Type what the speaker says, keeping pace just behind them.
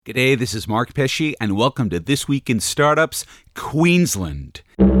G'day, this is Mark Pesce, and welcome to This Week in Startups, Queensland.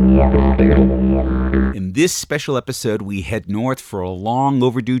 In this special episode, we head north for a long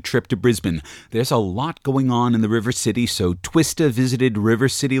overdue trip to Brisbane. There's a lot going on in the River City, so Twista visited River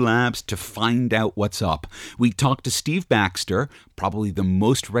City Labs to find out what's up. We talked to Steve Baxter, probably the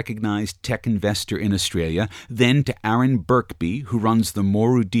most recognized tech investor in Australia, then to Aaron Birkby, who runs the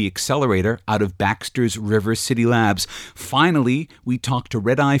Moru-D Accelerator out of Baxter's River City Labs. Finally, we talked to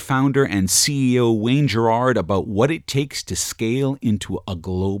Red-Eye founder and CEO Wayne Gerard about what it takes to scale into a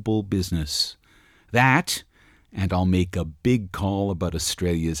global business. That, and I'll make a big call about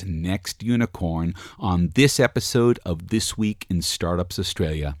Australia's next unicorn on this episode of This Week in Startups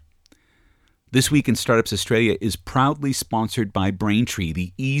Australia. This Week in Startups Australia is proudly sponsored by Braintree,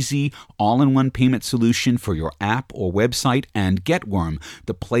 the easy, all-in-one payment solution for your app or website, and Getworm,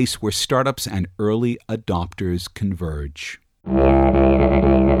 the place where startups and early adopters converge.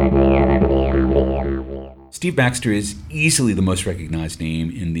 Steve Baxter is easily the most recognized name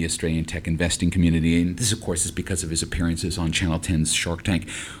in the Australian tech investing community, and this, of course, is because of his appearances on Channel 10's Shark Tank.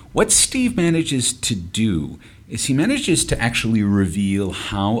 What Steve manages to do is he manages to actually reveal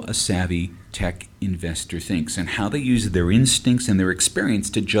how a savvy tech investor thinks and how they use their instincts and their experience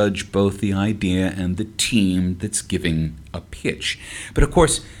to judge both the idea and the team that's giving a pitch. But of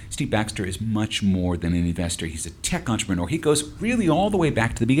course, Steve Baxter is much more than an investor. He's a tech entrepreneur. He goes really all the way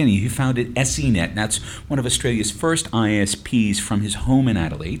back to the beginning. He founded SENet. That's one of Australia's first ISPs from his home in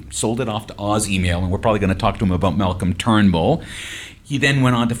Adelaide. Sold it off to Oz Email, and we're probably going to talk to him about Malcolm Turnbull. He then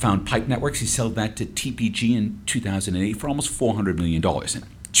went on to found Pipe Networks. He sold that to TPG in 2008 for almost $400 million. And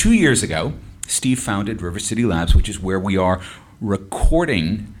 2 years ago, Steve founded River City Labs, which is where we are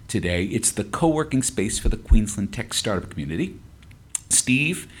recording today. It's the co-working space for the Queensland tech startup community.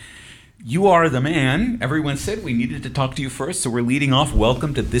 Steve, you are the man. Everyone said we needed to talk to you first, so we're leading off.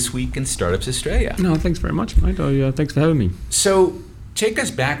 Welcome to This Week in Startups Australia. No, thanks very much, mate. Thanks for having me. So take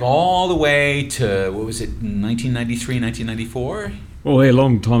us back all the way to, 1993, 1994? Well, yeah, a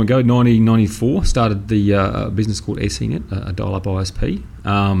long time ago, 1994, started the business called SENet, a dial-up ISP.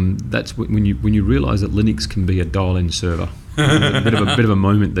 That's when you realise that Linux can be a dial-in server. a bit of a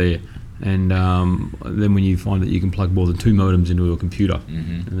moment there. And then when you find that you can plug more than two modems into a computer,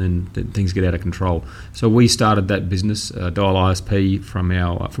 and then things get out of control. So we started that business, dial ISP, from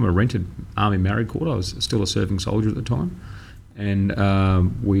a rented Army married quarter. I was still a serving soldier at the time. And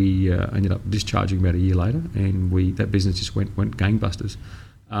we ended up discharging about a year later, and that business just went gangbusters.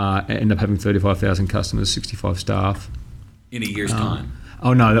 Ended up having 35,000 customers, 65 staff. In a year's time?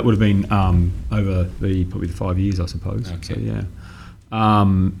 Oh no, that would have been over probably the 5 years, I suppose. Okay. So yeah.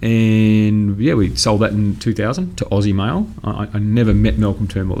 We sold that in 2000 to Aussie Mail. I never met Malcolm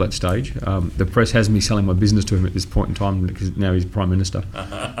Turnbull at that stage. The press has me selling my business to him at this point in time because now he's Prime Minister.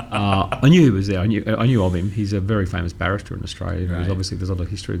 I knew he was there. I knew of him. He's a very famous barrister in Australia. Right. There's a lot of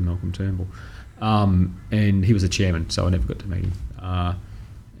history with Malcolm Turnbull. And he was the chairman, so I never got to meet him.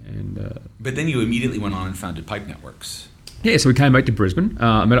 But then you immediately went on and founded Pipe Networks. Yeah, so we came back to Brisbane.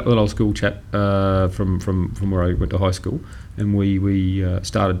 I met up with an old school chap from where I went to high school, and we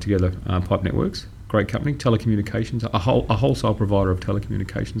started together Pipe Networks. Great company, telecommunications, a wholesale provider of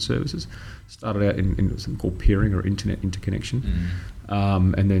telecommunication services. Started out in something called peering or internet interconnection,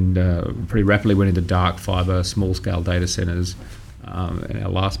 and then pretty rapidly went into dark fibre, small-scale data centres. And our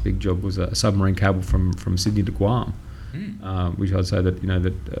last big job was a submarine cable from Sydney to Guam, which I'd say that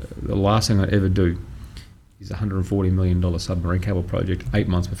the last thing I'd ever do is a $140 million submarine cable project 8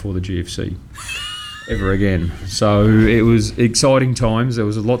 months before the GFC ever again. So it was exciting times. There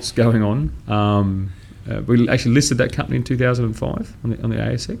was lots going on. We actually listed that company in 2005 on the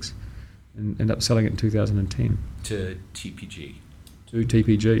ASX and ended up selling it in 2010. To TPG. To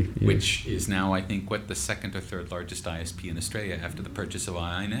TPG, yeah. Which is now, I think, the second or third largest ISP in Australia after the purchase of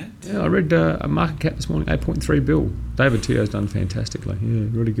iiNet? Yeah, I read a market cap this morning, 8.3 bill. David Teo's done fantastically. Yeah,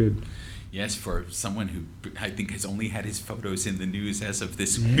 really good. Yes, for someone who I think has only had his photos in the news as of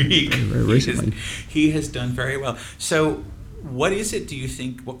this week. Very recently. He has done very well. So what is it, do you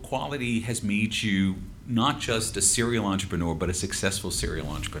think, what quality has made you not just a serial entrepreneur, but a successful serial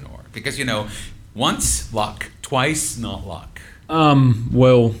entrepreneur? Because, once, luck. Twice, not luck.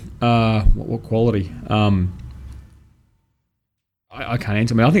 What quality? I can't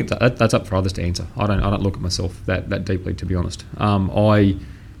answer. I mean, I think that's up for others to answer. I don't look at myself that deeply, to be honest.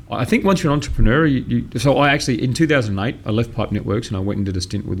 I think once you're an entrepreneur, so I actually, in 2008, I left Pipe Networks and I went and did a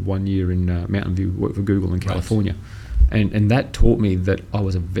stint with 1 year in Mountain View, worked for Google in California. Right. And that taught me that I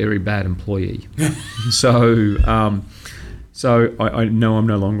was a very bad employee. So So I know I'm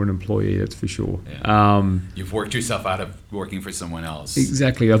no longer an employee, that's for sure. Yeah. You've worked yourself out of working for someone else.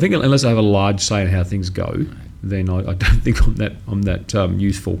 Exactly. I think unless I have a large say in how things go, then I don't think I'm that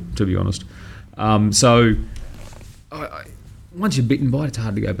useful, to be honest. So once you're bitten by it, it's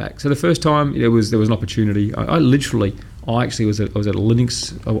hard to go back. So the first time there was an opportunity. I actually was at a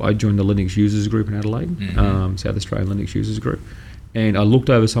Linux. I joined the Linux users group in Adelaide, South Australian Linux users group. And I looked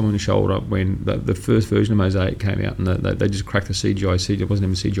over someone's shoulder when the first version of Mosaic came out, and they just cracked the CGI. It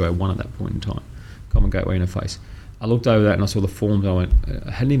wasn't even CGI 1 at that point in time, Common Gateway Interface. I looked over that and I saw the forms. I went,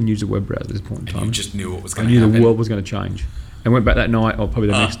 I hadn't even used a web browser at this point in time. And you just knew what was going to happen. I knew the world was going to change. And went back that night, or probably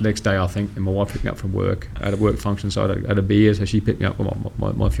the next day, I think, and my wife picked me up from work. I had a work function, so I had a beer, so she picked me up, my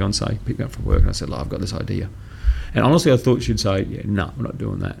fiancée picked me up from work, and I said, I've got this idea. And honestly, I thought she'd say, no, we're not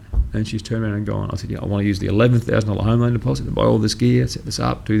doing that. And she's turned around and gone, I said, I want to use the $11,000 home loan deposit to buy all this gear, set this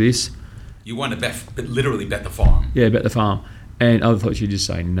up, do this. You want to literally bet the farm. Yeah, bet the farm. And I thought she'd just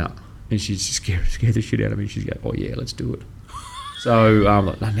say no. And she's scared the shit out of me. She's going, oh yeah, let's do it. So I'm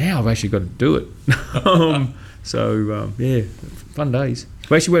like, now I've actually got to do it. Yeah, fun days.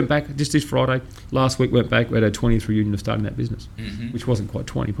 We actually went back just this Friday. Last week went back. We had a 23 union of starting that business, which wasn't quite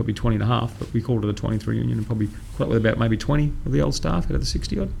 20, probably 20 and a half, but we called it a 23 union and probably quite with about maybe 20 of the old staff out of the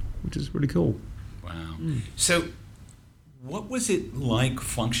 60 odd, which is really cool. Wow. So what was it like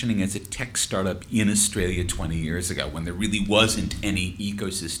functioning as a tech startup in Australia 20 years ago when there really wasn't any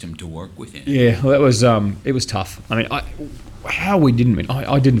ecosystem to work within? Yeah, well, that was it was tough. I mean,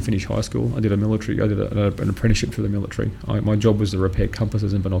 I didn't finish high school. I did an apprenticeship for the military. My job was to repair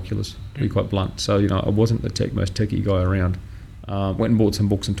compasses and binoculars, to be quite blunt. So, I wasn't the most techie guy around. Went and bought some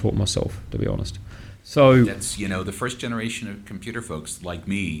books and taught myself, to be honest. So that's, the first generation of computer folks like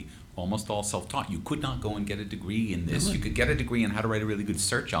me, almost all self-taught. You could not go and get a degree in this. You could get a degree in how to write a really good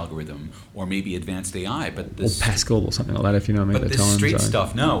search algorithm or maybe advanced AI, but or Pascal or something like that, if you know me. But at the this time, street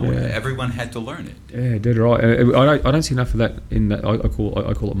stuff, no. Yeah. Everyone had to learn it. Yeah, dead right. I don't see enough of that in that. I call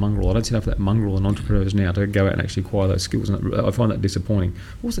it mongrel. I don't see enough of that mongrel in entrepreneurs now to go out and actually acquire those skills. And I find that disappointing.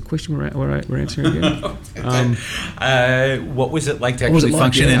 What was the question we're answering again? What was it like to actually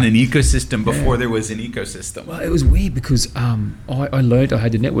function in an ecosystem before there was an ecosystem? Well, it was weird because I learned I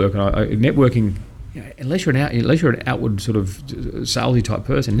had to network, and networking. Unless you're an outward sort of salesy type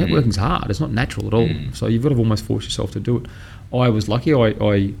person, networking's hard. It's not natural at all. So you've got to almost force yourself to do it. I was lucky. I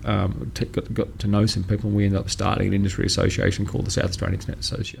got to know some people, and we ended up starting an industry association called the South Australian Internet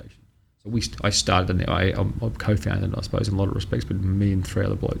Association. So I started, I co-founded, I suppose, in a lot of respects, but me and 3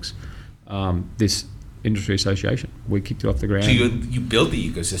 other blokes, this industry association. We kicked it off the ground. So you built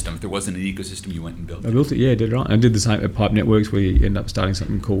the ecosystem. If there wasn't an ecosystem, you went and built it. I built it, yeah, did it right. I did the same at Pipe Networks. We ended up starting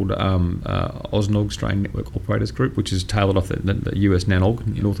something called AusNOG, Australian Network Operators Group, which is tailored off the US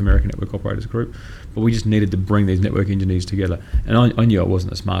NANOG, North American Network Operators Group. But we just needed to bring these network engineers together. And I knew I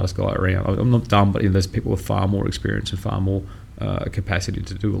wasn't the smartest guy around. I'm not dumb, but there's people with far more experience and far more capacity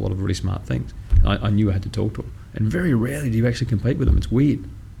to do a lot of really smart things. I knew I had to talk to them. And very rarely do you actually compete with them. It's weird.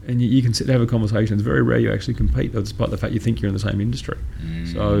 And you can sit and have a conversation. It's very rare you actually compete, despite the fact you think you're in the same industry.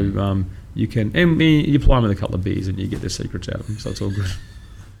 So you can, and you apply them with a couple of beers and you get the secrets out of them. So it's all good.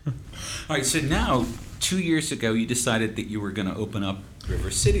 All right. So now, 2 years ago, you decided that you were going to open up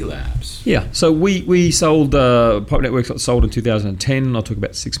River City Labs. Yeah. So we sold Pipe Networks. Got sold in 2010. I took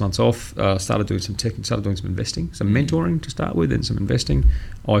about 6 months off. Started doing some tech and started doing some investing, some mentoring to start with, and some investing.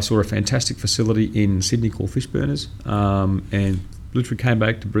 I saw a fantastic facility in Sydney called Fishburners, and literally came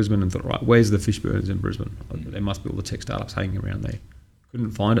back to Brisbane and thought, right, where's the Fishburners in Brisbane? There must be all the tech startups hanging around there.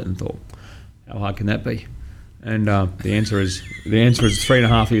 Couldn't find it and thought, how hard can that be? And the answer is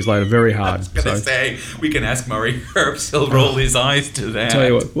 3.5 years later, very hard. I was going to say, we can ask Murray Herbst. He'll roll his eyes to that. Tell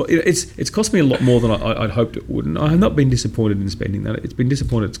you what, well, it's cost me a lot more than I'd hoped it would. And I have not been disappointed in spending that. It's been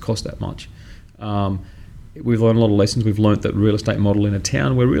disappointed it's cost that much. We've learned a lot of lessons. We've learned that real estate model in a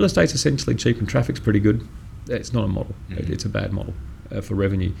town where real estate's essentially cheap and traffic's pretty good, it's not a model. It's a bad model for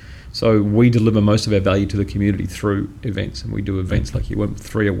revenue. So we deliver most of our value to the community through events, and we do events like you went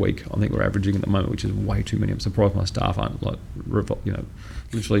 3 a week. I think we're averaging at the moment, which is way too many. I'm surprised my staff aren't like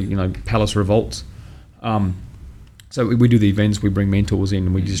literally palace revolts. So we do the events. We bring mentors in,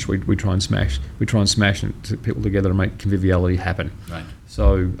 and we try and smash people together and make conviviality happen. Right.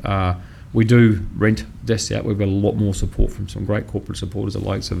 So. We do rent desks out. We've got a lot more support from some great corporate supporters, the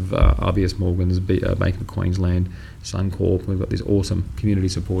likes of RBS Morgans, Bank of Queensland, Suncorp. We've got these awesome community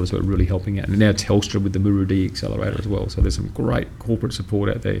supporters who are really helping out. And now Telstra with the Muru-D accelerator as well. So there's some great corporate support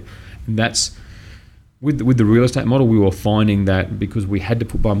out there. And that's, with the real estate model, we were finding that because we had to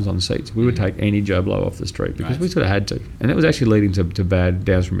put bums on seats, we would take any Joe Blow off the street because we sort of had to. And that was actually leading to bad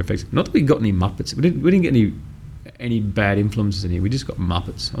downstream effects. Not that we got any muppets. We didn't get any bad influences in here. We just got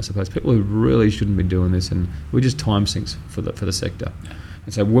muppets, I suppose. People who really shouldn't be doing this, and we're just time sinks for the sector. Yeah.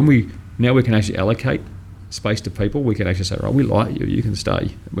 And so when we can actually allocate space to people, we can actually say, right, we like you, you can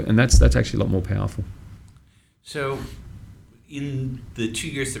stay, and that's actually a lot more powerful. So, in the 2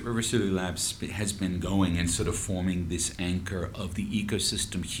 years that River City Labs has been going and sort of forming this anchor of the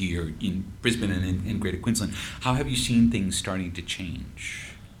ecosystem here in Brisbane and in Greater Queensland, how have you seen things starting to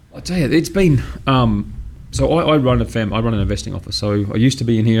change? I'll tell you, it's been. So I run an investing office. So I used to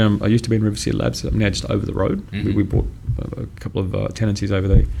be in here. I used to be in River City Labs. I'm now just over the road. Mm-hmm. We bought a couple of tenancies over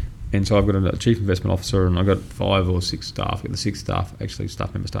there, and so I've got a chief investment officer, and I've got 5 or 6 staff. I've got the 6th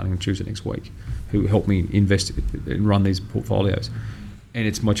staff member starting on Tuesday next week, who help me invest and run these portfolios. And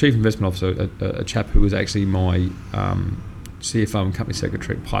it's my chief investment officer, a chap who was actually my CFO and company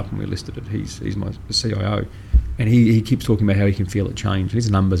secretary at Pipe when we listed it. He's my CIO. And he keeps talking about how he can feel it change. He's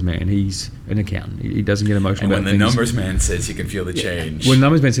a numbers man. He's an accountant. He doesn't get emotional about things. And when the numbers man says he can feel the change. When the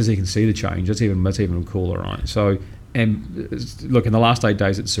numbers man says he can see the change, that's even cooler, right? So, and look, in the last 8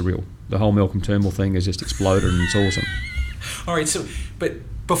 days, it's surreal. The whole Malcolm Turnbull thing has just exploded, and it's awesome. All right, so, but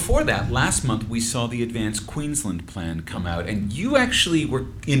before that, last month, we saw the Advanced Queensland Plan come out, and you actually were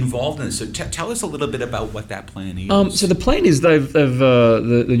involved in this. So tell us a little bit about what that plan is. So the plan is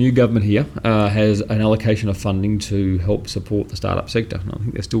the new government here has an allocation of funding to help support the startup sector. And I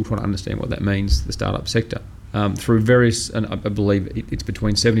think they're still trying to understand what that means, the startup sector. Through various, and I believe it's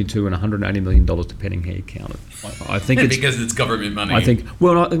between $72 and $180 million, depending how you count it. I think it's because it's government money. I think,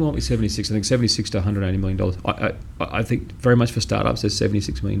 well, it might be 76. I think 76 to $180 million. I think very much for startups, there's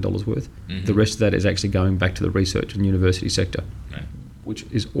 $76 million worth. Mm-hmm. The rest of that is actually going back to the research and university sector, right, which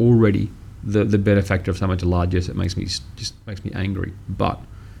is already the benefactor of so much largesse. It makes me angry, but.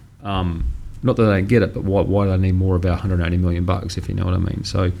 Not that they don't get it, but why do they need more of our $180 million, if you know what I mean?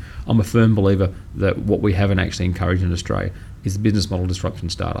 So I'm a firm believer that what we haven't actually encouraged in Australia is the business model disruption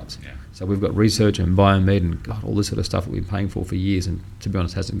startups. Yeah. So we've got research and biomed and all this sort of stuff that we've been paying for years, and to be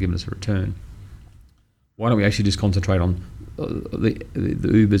honest, hasn't given us a return. Why don't we actually just concentrate on the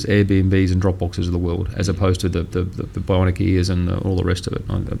Ubers, Airbnbs and Dropboxes of the world, as opposed to the bionic ears and all the rest of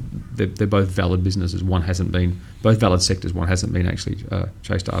it? They're both valid businesses. Both valid sectors. One hasn't been actually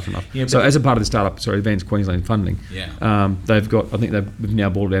chased after enough. Yeah, so as a part of the Advanced Queensland funding, they've got. I think we've now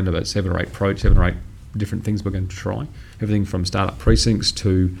boiled down to about 7 or 8 different things we're going to try. Everything from startup precincts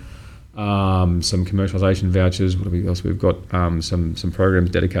to some commercialisation vouchers. What else? We've got some programs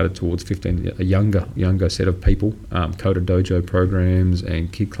dedicated towards a younger set of people. Coda Dojo programs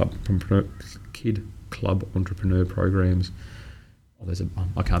and Kid Club entrepreneur programs.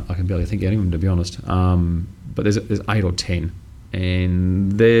 I can barely think of any of them, to be honest. But there's 8 or 10,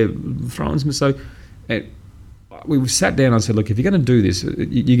 and they're throwing some. So we sat down and said, look, if you're going to do this,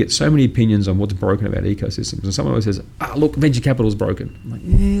 you get so many opinions on what's broken about ecosystems. And someone always says, look, venture capital is broken. I'm like,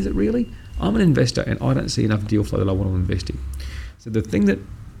 is it really? I'm an investor and I don't see enough deal flow that I want to invest in. So the thing that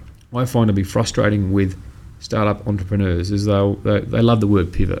I find to be frustrating with startup entrepreneurs is they love the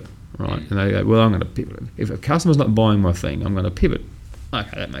word pivot, right? And they go, well, I'm going to pivot. If a customer's not buying my thing, I'm going to pivot.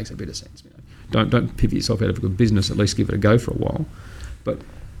 Okay, that makes a bit of sense. Don't pivot yourself out of a good business, at least give it a go for a while. But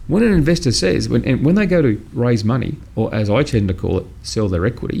when an investor says, when they go to raise money, or as I tend to call it, sell their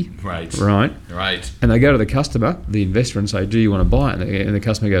equity, right, and they go to the customer, the investor, and say, do you want to buy it? And the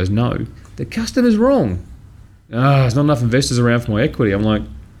customer goes, no. The customer's wrong. There's not enough investors around for my equity. I'm like,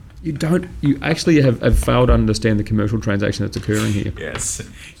 you actually have failed to understand the commercial transaction that's occurring here. Yes.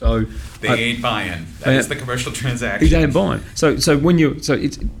 So they ain't buying. That is the commercial transaction. They ain't buying. So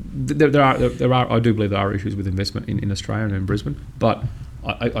there are I do believe there are issues with investment in Australia and in Brisbane, but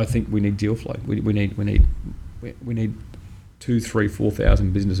I think we need deal flow. We need 2, 3,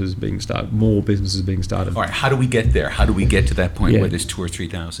 4,000 businesses being started, more businesses being started. All right, how do we get there? How do we get to that point where there's 2,000 or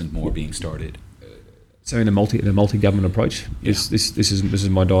 3,000 more being started? So in a multi-government approach, this is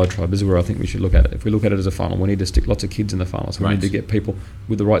my diatribe. This is where I think we should look at it. If we look at it as a funnel, we need to stick lots of kids in the funnel. So we need to get people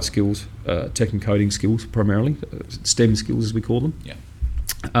with the right skills, tech and coding skills primarily, STEM skills as we call them.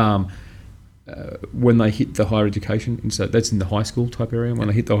 Yeah. When they hit the higher education, so that's in the high school type area. When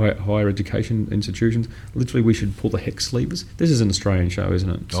they hit the higher education institutions, literally we should pull the HEX levers. This is an Australian show, isn't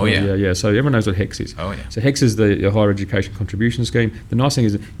it? So, yeah. So everyone knows what HEX is. Oh yeah. So HEX is the higher education contribution scheme. The nice thing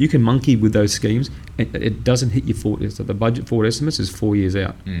is that you can monkey with those schemes, and it doesn't hit you forward. So the budget forward estimates is 4 years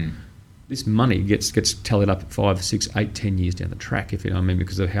out. Mm. This money gets tallied up 5, 6, 8, 10 years down the track, if you know what I mean,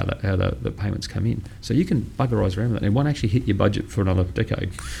 because of how the payments come in. So you can buggerise around with it, and it won't actually hit your budget for another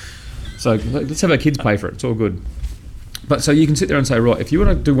decade. So let's have our kids pay for it. It's all good. But so you can sit there and say, right, if you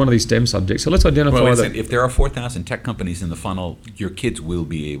want to do one of these STEM subjects, so let's identify that. If there are 4,000 tech companies in the funnel, your kids will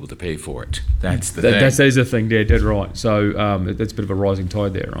be able to pay for it. That's the thing. thing. That is the thing, yeah, dead right. So that's a bit of a rising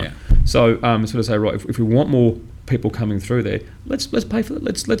tide there, right? Yeah. So sort of say, right, if we want more people coming through there, let's pay for it.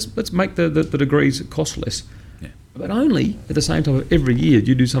 Let's make the degrees costless. Yeah. But only at the same time, every year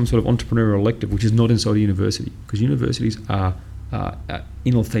you do some sort of entrepreneurial elective, which is not inside a university, because universities are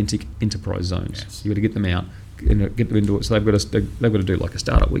inauthentic enterprise zones. Yes. You've got to get them out. Get them into it, so they've got to do like a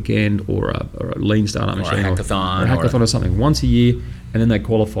startup weekend or a lean startup machine or a hackathon or something once a year, and then they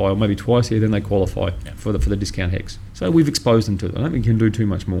qualify, or maybe twice a year, then they qualify for the discount HECS. So we've exposed them to it. I don't think we can do too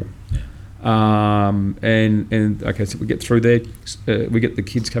much more. Yeah. And okay, so we get through there. We get the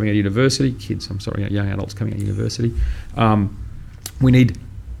kids coming out of university. Young adults coming out of university. We need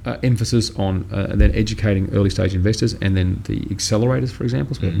emphasis on then educating early stage investors, and then the accelerators, for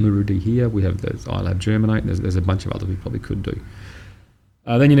example. So we have Murudi here, we have the iLab Germinate, and there's a bunch of others we probably could do.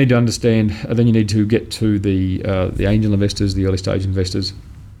 Then you need to understand, then you need to get to the angel investors, the early stage investors.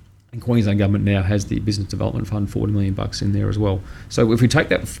 And Queensland Government now has the Business Development Fund, $40 million in there as well. So if we take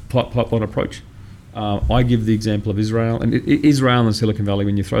that pipeline approach, I give the example of Israel, and Israel and Silicon Valley,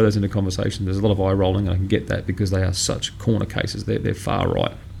 when you throw those into conversation, there's a lot of eye rolling, and I can get that because they are such corner cases. They're far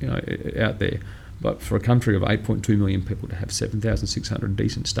right, out there. But for a country of 8.2 million people to have 7,600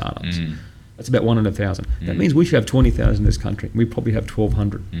 decent startups, that's about 1 in 1,000. That means we should have 20,000 in this country. We probably have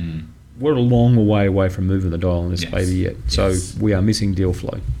 1,200. We're a long way away from moving the dial on this baby yet. So we are missing deal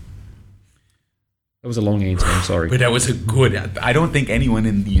flow. That was a long answer, I'm sorry. But that was a good... I don't think anyone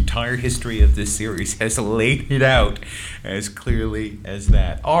in the entire history of this series has laid it out as clearly as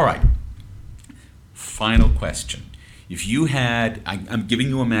that. All right. Final question. If you had... I'm giving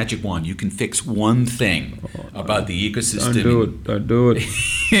you a magic wand. You can fix one thing about the ecosystem... Don't do it.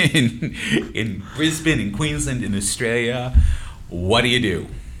 in Brisbane, in Queensland, in Australia. What do you do?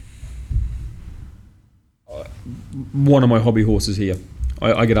 One of my hobby horses here.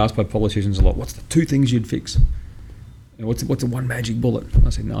 I get asked by politicians a lot, what's the 2 things you'd fix? What's the one magic bullet?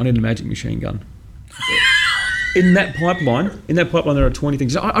 I said, no, I need a magic machine gun. In that pipeline, there are 20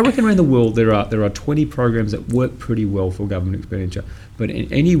 things. I reckon around the world there are 20 programs that work pretty well for government expenditure, but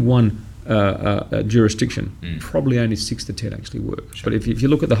in any one jurisdiction, probably only 6 to 10 actually work. Sure. But if you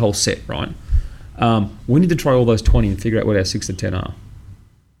look at the whole set, right, we need to try all those 20 and figure out what our 6 to 10 are.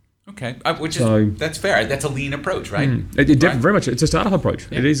 Okay, that's fair. That's a lean approach, right? Very much. It's a startup approach.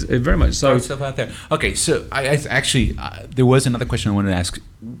 Yeah. It is very much so. Throw stuff out there. Okay, so I actually there was another question I wanted to ask.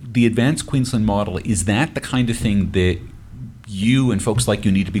 The Advanced Queensland model, is that the kind of thing that you and folks like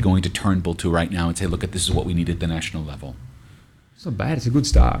you need to be going to Turnbull to right now and say, look, this is what we need at the national level? It's not bad. It's a good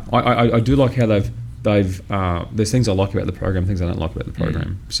start. I do like how they've there's things I like about the program, things I don't like about the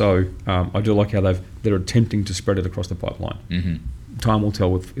program. So I do like how they're attempting to spread it across the pipeline. Mm-hmm. Time will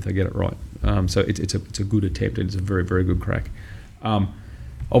tell if they get it right. So it's a good attempt. It's a very, very good crack.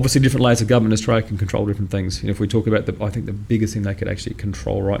 Obviously, different layers of government in Australia can control different things. If we talk about I think the biggest thing they could actually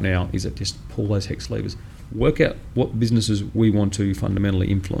control right now is that just pull those HECS levers, work out what businesses we want to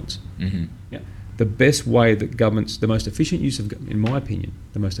fundamentally influence. Mm-hmm. Yeah. The best way that governments, the most efficient use of, in my opinion,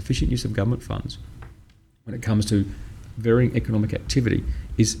 the most efficient use of government funds when it comes to varying economic activity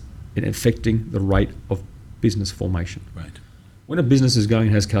is in affecting the rate of business formation. Right. When a business is going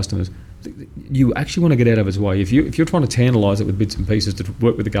and has customers, you actually want to get out of its way. If you're trying to tantalise it with bits and pieces to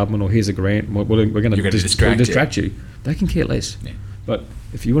work with the government, or here's a grant, we're going to distract you, they can care less. Yeah. But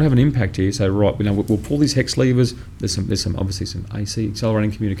if you want to have an impact here, say right, we'll pull these HECS levers. There's some obviously some AC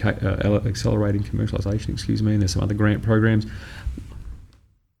accelerating commercialisation. And there's some other grant programs.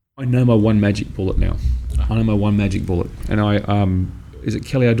 I know my one magic bullet now. I know my one magic bullet, and is it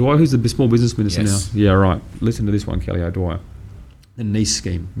Kelly O'Dwyer who's the small business minister now? Yeah, right. Listen to this one, Kelly O'Dwyer. The NEIS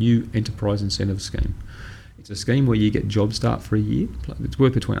scheme, New Enterprise Incentive Scheme. It's a scheme where you get job start for a year. It's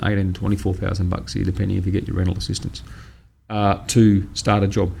worth between $18,000 and $24,000 a year, depending if you get your rental assistance, to start a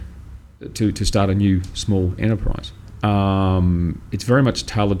job, to start a new small enterprise. It's very much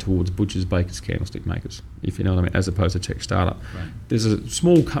tailored towards butchers, bakers, candlestick makers, if you know what I mean, as opposed to tech startup. Right. There's a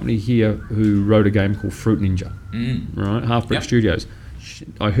small company here who wrote a game called Fruit Ninja, right? Half Brick Studios.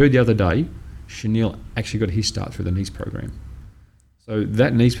 I heard the other day, Chanel actually got his start through the NEIS program. So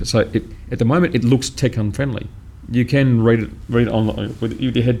that NEIS, at the moment it looks tech unfriendly. You can read it on with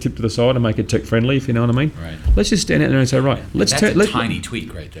your head tipped to the side and make it tech friendly, if you know what I mean. Right. Let's just stand out there and say, right, that's a tiny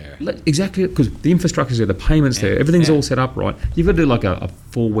tweak right there. Exactly, because the infrastructure's there, the payments there, everything's all set up right. You've got to do like a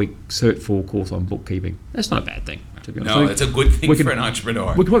 4-week Cert 4 course on bookkeeping. That's not a bad thing. to be honest. No, it's a good thing for an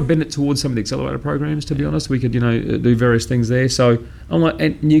entrepreneur. We could probably bend it towards some of the accelerator programs, to be honest. We could, do various things there. So I'm like,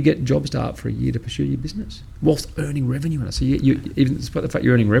 and you get Job Start for a year to pursue your business whilst earning revenue in it. So you even despite the fact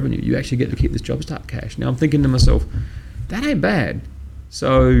you're earning revenue, you actually get to keep this Job Start cash. Now I'm thinking to myself, that ain't bad.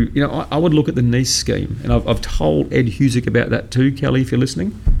 So, I would look at the NICE scheme, and I've told Ed Husick about that too, Kelly, if you're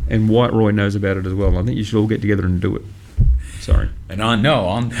listening, and White Roy knows about it as well. I think you should all get together and do it. Sorry. And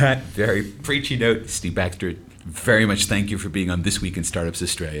on that very preachy note, Steve Baxter, very much thank you for being on This Week in Startups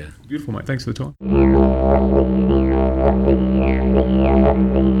Australia. Beautiful, mate. Thanks for the time.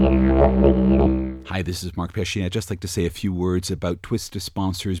 Hi, this is Mark Pesce. I'd just like to say a few words about Twista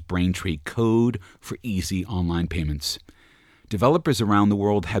sponsors Braintree Code for easy online payments. Developers around the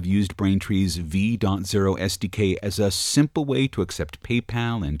world have used Braintree's V.0 SDK as a simple way to accept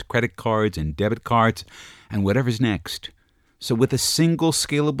PayPal and credit cards and debit cards and whatever's next. So with a single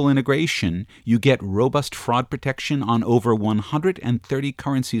scalable integration, you get robust fraud protection on over 130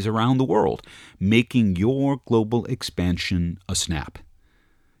 currencies around the world, making your global expansion a snap.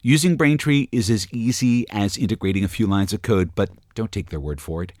 Using Braintree is as easy as integrating a few lines of code, but don't take their word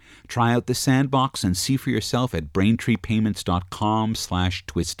for it. Try out the sandbox and see for yourself at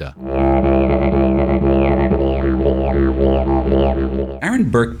braintreepayments.com/twista.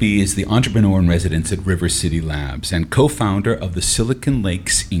 Aaron Birkby is the entrepreneur in residence at River City Labs and co-founder of the Silicon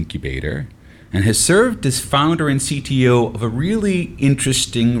Lakes Incubator, and has served as founder and CTO of a really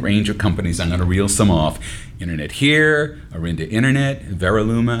interesting range of companies. I'm going to reel some off. Internet Here, Arinda Internet,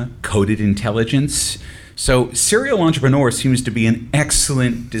 Veraluma, Coded Intelligence. So serial entrepreneur seems to be an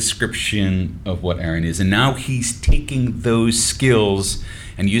excellent description of what Aaron is. And now he's taking those skills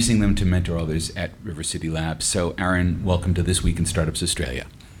and using them to mentor others at River City Labs. So Aaron, welcome to This Week in Startups Australia.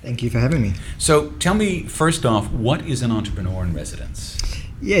 Thank you for having me. So tell me, first off, what is an entrepreneur in residence?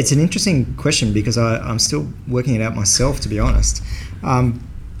 Yeah, it's an interesting question because I'm still working it out myself, to be honest.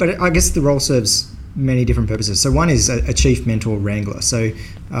 But I guess the role serves many different purposes. So one is a chief mentor wrangler. So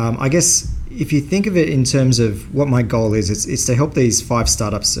I guess if you think of it in terms of what my goal is, it's to help these 5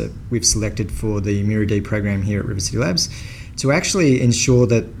 startups that we've selected for the MiriD program here at River City Labs to actually ensure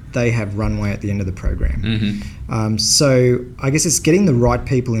that they have runway at the end of the program. Mm-hmm. So I guess it's getting the right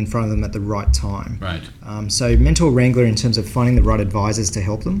people in front of them at the right time. Right. So mentor wrangler in terms of finding the right advisors to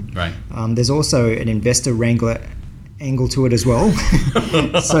help them. Right. There's also an investor wrangler angle to it as well.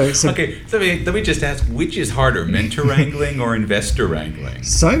 so okay, so let me just ask, which is harder, mentor wrangling or investor wrangling?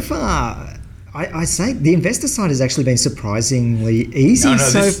 So far, I say the investor side has actually been surprisingly easy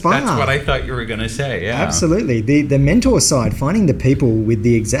so far. That's what I thought you were going to say, yeah. Absolutely. The mentor side, finding the people with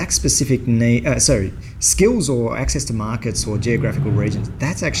the exact specific skills or access to markets or geographical regions,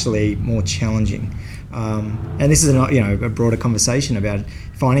 that's actually more challenging. And this is a broader conversation about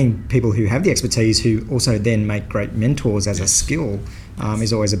finding people who have the expertise who also then make great mentors as a skill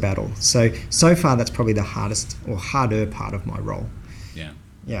is always a battle. So far that's probably the hardest or harder part of my role.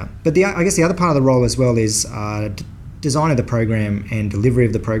 Yeah, but I guess the other part of the role as well is design of the program and delivery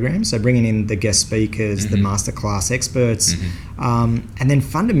of the program. So bringing in the guest speakers, the masterclass experts, and then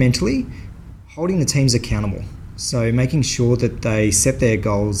fundamentally holding the teams accountable. So making sure that they set their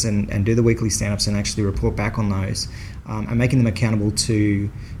goals and do the weekly stand-ups and actually report back on those, and making them accountable to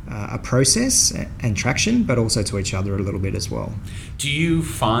a process and traction, but also to each other a little bit as well. Do you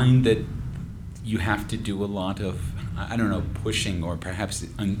find that you have to do a lot of, pushing or perhaps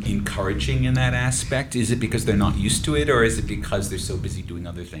encouraging in that aspect? Is it because they're not used to it, or is it because they're so busy doing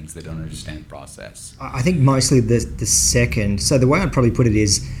other things they don't understand the process? I think mostly the second. So the way I'd probably put it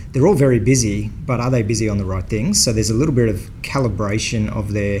is they're all very busy, but are they busy on the right things? So there's a little bit of calibration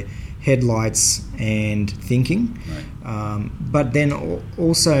of their headlights and thinking. Right. But then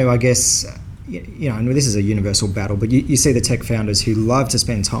also, I guess, and this is a universal battle, but you see the tech founders who love to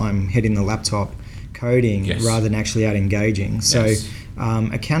spend time hitting the laptop coding rather than actually out engaging. So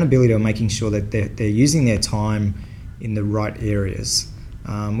accountability or making sure that they're using their time in the right areas,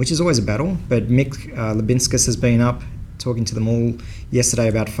 which is always a battle. But Mick Labinskas has been up talking to them all yesterday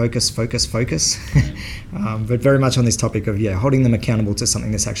about focus. But very much on this topic of holding them accountable to something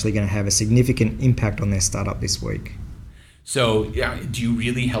that's actually going to have a significant impact on their startup this week. So, do you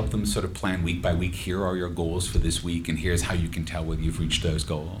really help them sort of plan week by week? Here are your goals for this week, and here's how you can tell whether you've reached those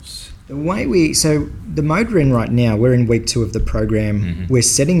goals? The mode we're in right now, we're in week 2 of the program. We're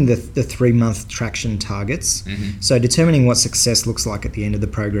setting the 3-month traction targets. So determining what success looks like at the end of the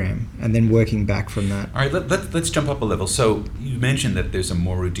program and then working back from that. All right, let's jump up a level. So you mentioned that there's a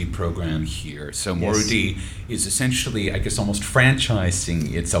Morudi program here. So Morudi is essentially, I guess, almost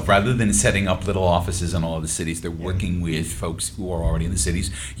franchising itself. Rather than setting up little offices in all of the cities, they're working with folks who are already in the cities.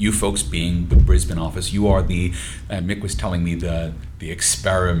 You folks being the Brisbane office, you are the, Mick was telling me, the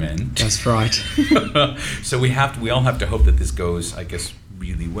experiment. That's right. So we all have to hope that this goes, I guess,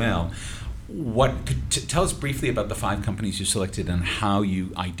 really well. Tell us briefly about the 5 companies you selected and how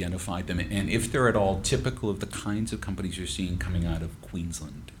you identified them, and if they're at all typical of the kinds of companies you're seeing coming out of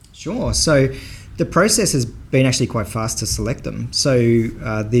Queensland. Sure. So the process has been actually quite fast to select them. So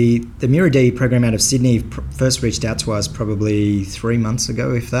the Morudi program out of Sydney first reached out to us probably 3 months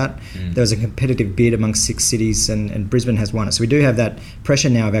ago, if that. There was a competitive bid amongst 6 cities, and Brisbane has won it. So we do have that pressure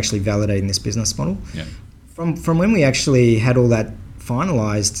now of actually validating this business model. Yeah. From when we actually had all that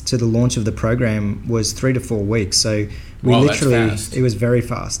finalised to the launch of the program was 3 to 4 weeks. So we it was very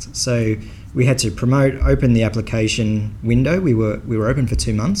fast. So we had to promote, open the application window. We were open for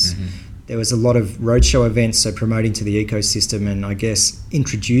 2 months. There was a lot of roadshow events, so promoting to the ecosystem and I guess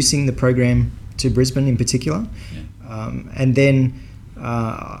introducing the program to Brisbane in particular. And then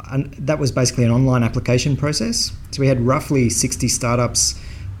that was basically an online application process. So we had roughly 60 startups,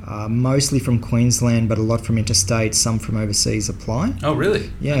 mostly from Queensland, but a lot from interstate, some from overseas apply. Oh, really?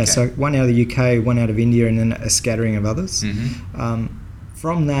 Yeah, okay. So one out of the UK, one out of India, and then a scattering of others.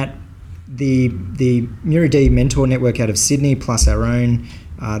 From that, the Morudi Mentor Network out of Sydney, plus our own,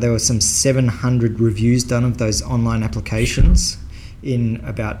 there were some 700 reviews done of those online applications in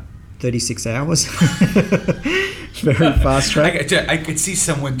about 36 hours. Very fast track. I could see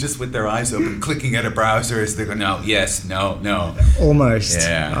someone just with their eyes open clicking at a browser as they go, no, yes, no. Almost.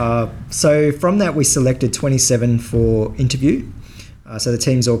 Yeah. So from that, we selected 27 for interview. So the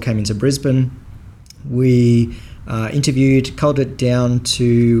teams all came into Brisbane. We interviewed, culled it down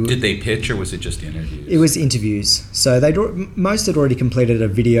to... Did they pitch or was it just interviews? It was interviews. So most had already completed a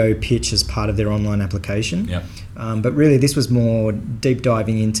video pitch as part of their online application. Yep. But really this was more deep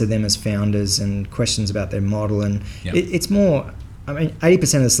diving into them as founders and questions about their model. And it's more,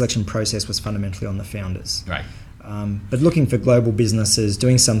 80% of the selection process was fundamentally on the founders. Right. But looking for global businesses,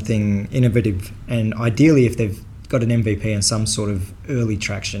 doing something innovative, and ideally if they've got an MVP and some sort of early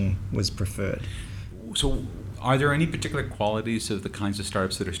traction was preferred. So are there any particular qualities of the kinds of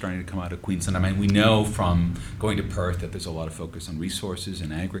startups that are starting to come out of Queensland? We know from going to Perth that there's a lot of focus on resources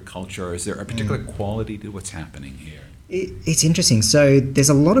and agriculture. Is there a particular quality to what's happening here? It's interesting. So there's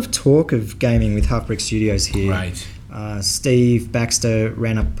a lot of talk of gaming with Half Brick Studios here. Right. Steve Baxter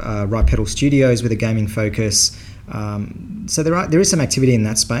ran up Right Pedal Studios with a gaming focus. So there is some activity in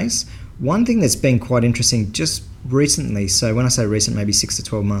that space. One thing that's been quite interesting just recently, so when I say recent, maybe 6 to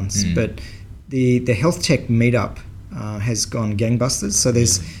 12 months, but the health tech meetup has gone gangbusters. So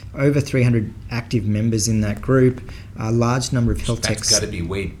there's over 300 active members in that group, a large number of health techs. That's got to be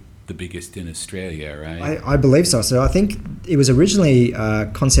way the biggest in Australia, right? I believe so. So I think it was originally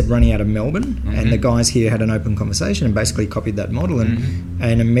a concept running out of Melbourne, and the guys here had an open conversation and basically copied that model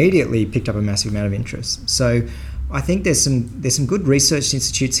and immediately picked up a massive amount of interest. So I think there's some good research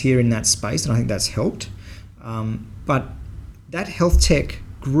institutes here in that space, and I think that's helped. But that health tech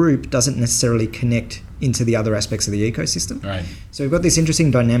group doesn't necessarily connect into the other aspects of the ecosystem. Right. So we've got this interesting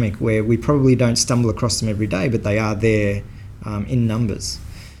dynamic where we probably don't stumble across them every day, but they are there in numbers.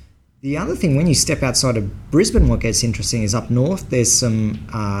 The other thing, when you step outside of Brisbane, what gets interesting is up north. There's some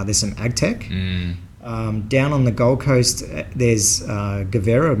ag tech. Down on the Gold Coast, there's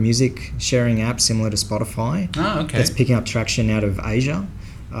Gavera, a music sharing app similar to Spotify. Oh, okay. That's picking up traction out of Asia.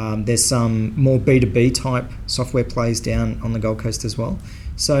 There's some more B2B type software plays down on the Gold Coast as well.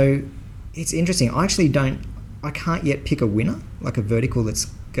 So it's interesting. I can't yet pick a winner, like a vertical that's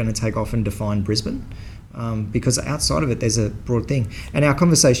going to take off and define Brisbane, because outside of it, there's a broad thing. And our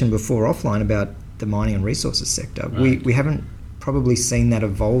conversation before offline about the mining and resources sector, we haven't probably seen that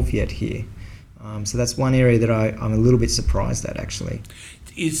evolve yet here. So that's one area that I'm a little bit surprised at, actually.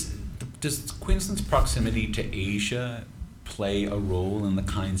 Does Queensland's proximity to Asia play a role in the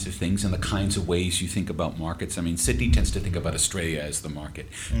kinds of things and the kinds of ways you think about markets? Sydney tends to think about Australia as the market.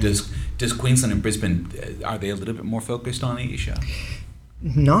 Does Queensland and Brisbane, are they a little bit more focused on Asia?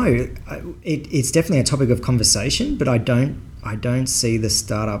 No, it's definitely a topic of conversation, but I don't see the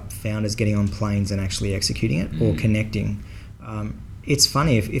startup founders getting on planes and actually executing it or connecting. It's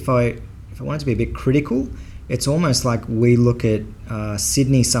funny, if I wanted to be a bit critical, it's almost like we look at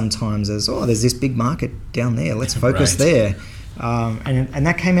Sydney sometimes as, there's this big market down there, let's focus there. And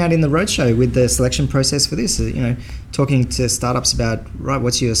that came out in the roadshow with the selection process for this. Talking to startups about, right,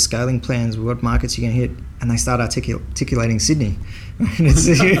 what's your scaling plans, what markets you're going to hit, and they start articulating Sydney.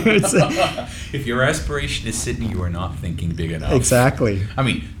 If your aspiration is Sydney, you are not thinking big enough. Exactly. I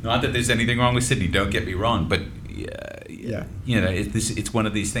mean, not that there's anything wrong with Sydney, don't get me wrong, but it's one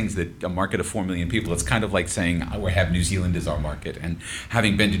of these things that a market of 4 million people, it's kind of like saying we have New Zealand as our market. And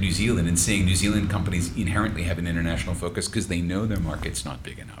having been to New Zealand and seeing New Zealand companies inherently have an international focus because they know their market's not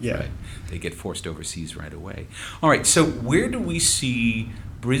big enough, right? They get forced overseas right away. All right, so where do we see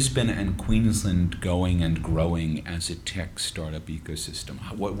Brisbane and Queensland going and growing as a tech startup ecosystem?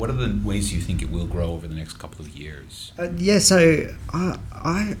 What are the ways you think it will grow over the next couple of years? I'm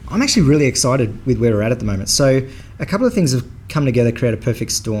actually really excited with where we're at the moment. So a couple of things have come together, create a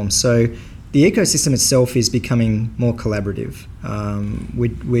perfect storm. So the ecosystem itself is becoming more collaborative.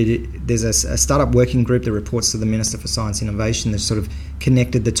 There's a startup working group that reports to the Minister for Science and Innovation that's sort of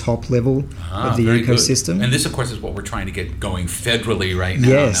connected the top level of the ecosystem. Good. And this, of course, is what we're trying to get going federally right now.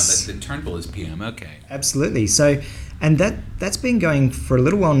 Yes. Now that Turnbull is PM, okay. Absolutely. So, and that's been going for a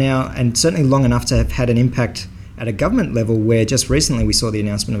little while now, and certainly long enough to have had an impact at a government level, where just recently we saw the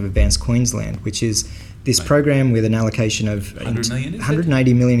announcement of Advanced Queensland, which is this program with an allocation of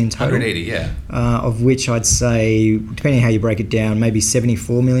 180 million in total. 180, yeah. Of which I'd say, depending on how you break it down, maybe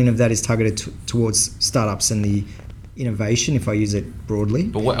 74 million of that is targeted towards startups and the innovation, if I use it broadly.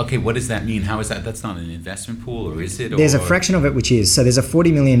 But what does that mean? How is that? That's not an investment pool, or is it? There's a fraction of it which is. So there's a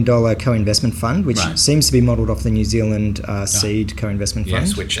 $40 million co-investment fund, which seems to be modelled off the New Zealand seed co-investment fund.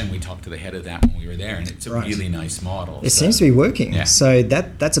 Yes, and we talked to the head of that when we were there, and it's a really nice model. It seems to be working. Yeah. So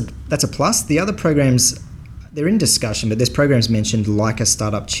that's a plus. The other programs, they're in discussion, but there's programs mentioned like a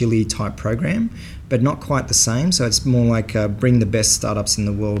Startup Chile type program, but not quite the same. So it's more like bring the best startups in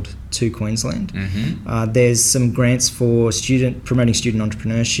the world to Queensland. Mm-hmm. There's some grants for promoting student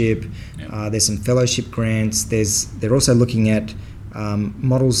entrepreneurship. Yep. There's some fellowship grants. They're also looking at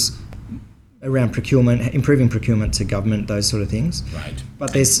models around procurement, improving procurement to government, those sort of things. Right.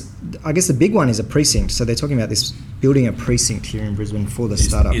 But I guess the big one is a precinct. So they're talking about building a precinct here in Brisbane for the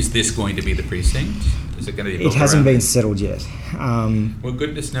startup. Is this going to be the precinct? Is it going to be? It hasn't been settled yet. Well,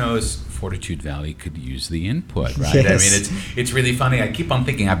 goodness knows, Fortitude Valley could use the input, right? Yes. I mean, it's really funny. I keep on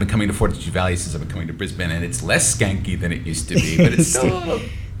thinking I've been coming to Fortitude Valley since I've been coming to Brisbane, and it's less skanky than it used to be, but it's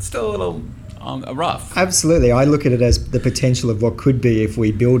still a little rough. Absolutely. I look at it as the potential of what could be if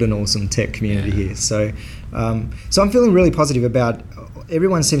we build an awesome tech community here. So I'm feeling really positive about.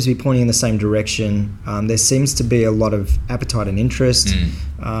 Everyone seems to be pointing in the same direction. There seems to be a lot of appetite and interest.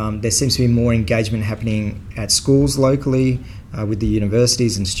 There seems to be more engagement happening at schools locally with the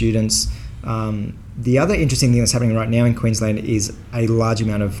universities and students. The other interesting thing that's happening right now in Queensland is a large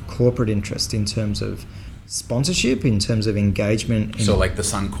amount of corporate interest in terms of sponsorship, in terms of engagement. So like the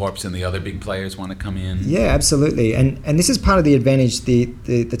Suncorps and the other big players want to come in? Yeah, absolutely. And this is part of the advantage. The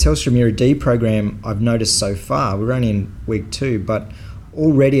Telstra Mira D program I've noticed so far, we're only in week 2, but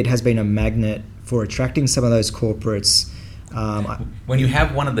already it has been a magnet for attracting some of those corporates. When you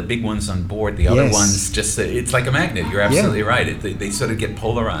have one of the big ones on board, the other ones just, it's like a magnet. You're absolutely right. They sort of get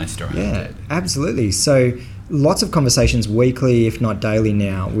polarized around it. Yeah, absolutely. So lots of conversations weekly, if not daily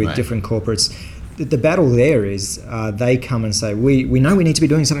now, with different corporates. The battle there is they come and say, we know we need to be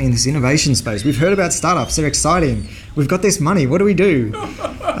doing something in this innovation space. We've heard about startups. They're exciting. We've got this money. What do we do?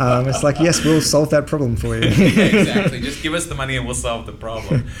 It's like, yes, we'll solve that problem for you. Exactly. Just give us the money and we'll solve the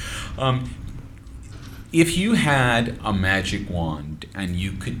problem. If you had a magic wand and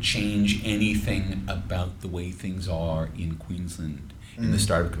you could change anything about the way things are in Queensland, in the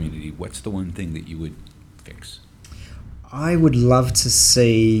startup community, what's the one thing that you would fix? I would love to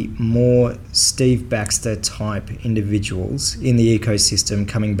see more Steve Baxter type individuals in the ecosystem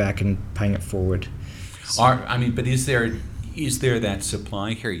coming back and paying it forward. But is there that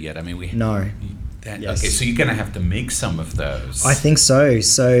supply here yet? I mean, no. Okay, so you're going to have to make some of those. I think so.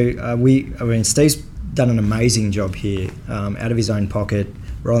 So Steve's done an amazing job here, out of his own pocket,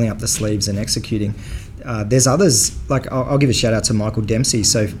 rolling up the sleeves and executing. There's others, like I'll give a shout out to Michael Dempsey,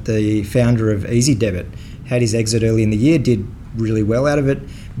 so the founder of Easy Debit. Had his exit early in the year, did really well out of it,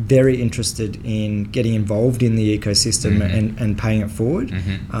 very interested in getting involved in the ecosystem and paying it forward.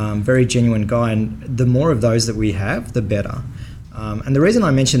 Very genuine guy, and the more of those that we have, the better. And the reason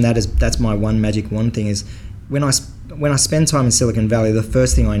I mention that is that's my one magic wand thing is when I spend time in Silicon Valley, the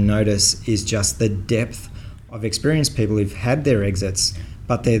first thing I notice is just the depth of experienced people who've had their exits,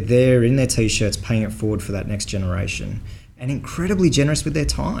 but they're there in their t-shirts paying it forward for that next generation and incredibly generous with their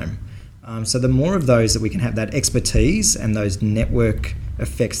time. So the more of those that we can have, that expertise and those network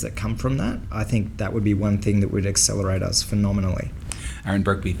effects that come from that, I think that would be one thing that would accelerate us phenomenally. Aaron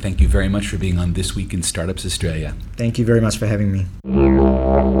Berkby, thank you very much for being on This Week in Startups Australia. Thank you very much for having me.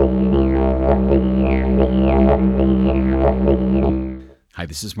 Hi,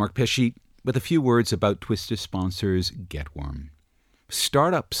 this is Mark Pesce with a few words about Twister sponsors GetWorm.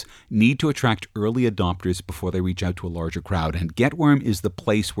 Startups need to attract early adopters before they reach out to a larger crowd, and GetWorm is the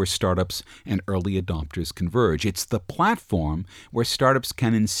place where startups and early adopters converge. It's the platform where startups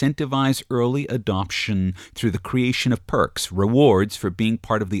can incentivize early adoption through the creation of perks, rewards for being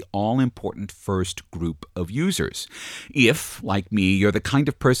part of the all-important first group of users. If, like me, you're the kind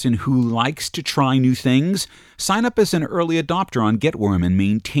of person who likes to try new things, sign up as an early adopter on GetWorm and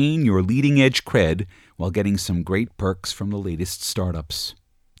maintain your leading-edge cred while getting some great perks from the latest startups.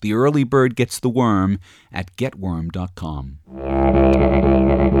 The early bird gets the worm at getworm.com.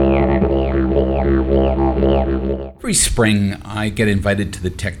 Every spring, I get invited to the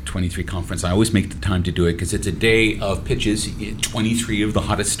Tech 23 conference. I always make the time to do it because it's a day of pitches, 23 of the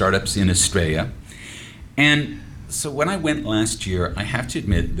hottest startups in Australia. And so when I went last year, I have to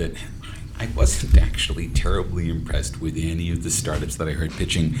admit that I wasn't actually terribly impressed with any of the startups that I heard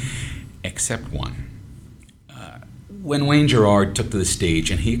pitching, except one. When Wayne Gerard took to the stage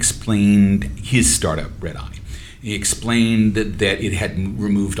and he explained his startup, Redeye, he explained that it had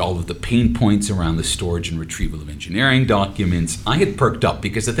removed all of the pain points around the storage and retrieval of engineering documents. I had perked up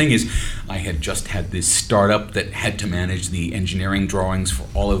because the thing is, I had just had this startup that had to manage the engineering drawings for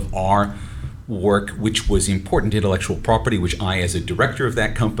all of our work, which was important intellectual property, which I, as a director of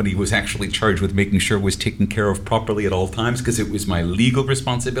that company, was actually charged with making sure was taken care of properly at all times because it was my legal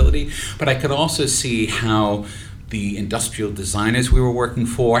responsibility. But I could also see how the industrial designers we were working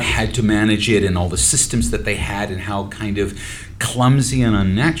for had to manage it and all the systems that they had and how kind of clumsy and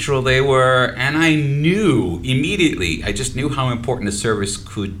unnatural they were. And I knew immediately, I just knew how important a service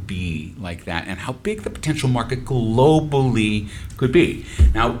could be like that and how big the potential market globally could be.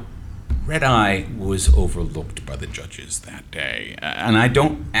 Now, Redeye was overlooked by the judges that day, and I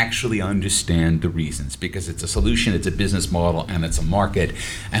don't actually understand the reasons because it's a solution, it's a business model, and it's a market,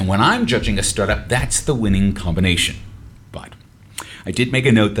 and when I'm judging a startup, that's the winning combination. But I did make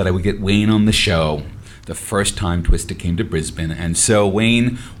a note that I would get Wayne on the show the first time Twister came to Brisbane, and so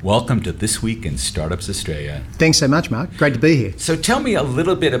Wayne, welcome to This Week in Startups Australia. Thanks so much, Mark. Great to be here. So tell me a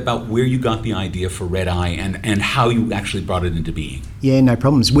little bit about where you got the idea for Redeye and how you actually brought it into being. Yeah, no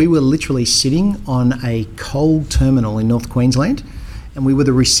problems. We were literally sitting on a coal terminal in North Queensland, and we were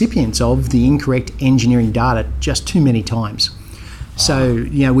the recipients of the incorrect engineering data just too many times. So,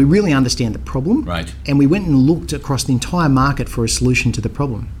 we really understand the problem, right? And we went and looked across the entire market for a solution to the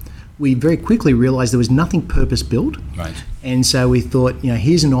problem. We very quickly realised there was nothing purpose-built. Right. And so we thought,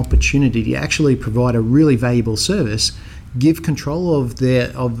 here's an opportunity to actually provide a really valuable service, give control of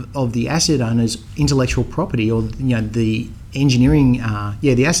the asset owner's intellectual property, or the engineering,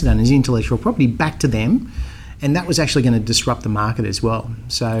 the asset owner's intellectual property back to them, and that was actually going to disrupt the market as well.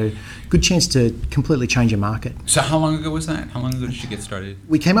 So, good chance to completely change a market. So, how long ago was that? How long ago did you get started?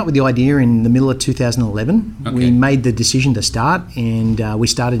 We came up with the idea in the middle of 2011. Okay. We made the decision to start, and we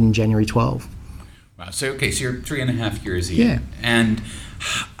started in January 12. Wow. So you're 3.5 years in. Yeah. And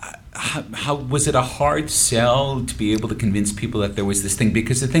how was it a hard sell to be able to convince people that there was this thing?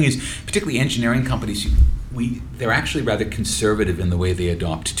 Because the thing is, particularly engineering companies, they're actually rather conservative in the way they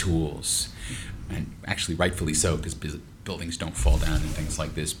adopt tools. And actually rightfully so, because buildings don't fall down and things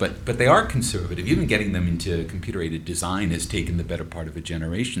like this. But they are conservative. Even getting them into computer-aided design has taken the better part of a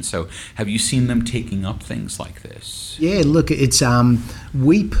generation. So have you seen them taking up things like this? Yeah, look, it's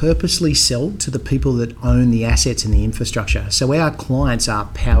we purposely sell to the people that own the assets and the infrastructure. So our clients are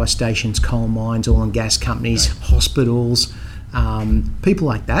power stations, coal mines, oil and gas companies, right, hospitals, people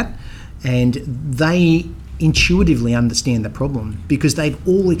like that. And they intuitively understand the problem because they've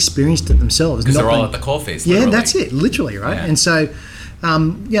all experienced it themselves. Because they're all at the coalface. Yeah, that's it, literally, right? Yeah. And so,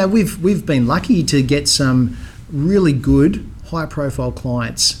 we've been lucky to get some really good, high-profile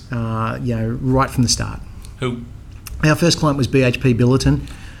clients, right from the start. Who? Our first client was BHP Billiton.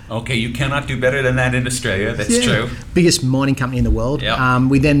 Okay, you cannot do better than that in Australia. That's true. Biggest mining company in the world. Yep.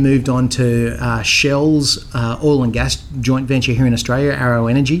 We then moved on to Shell's oil and gas joint venture here in Australia, Arrow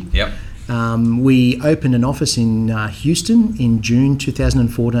Energy. Yep. We opened an office in Houston in June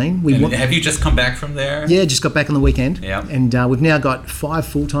 2014. Have you just come back from there? Yeah, just got back on the weekend. Yeah. And we've now got 5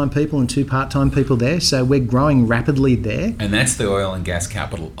 full-time people and 2 part-time people there, so we're growing rapidly there. And that's the oil and gas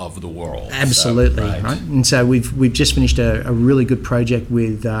capital of the world. Absolutely, so, right? And so we've just finished a really good project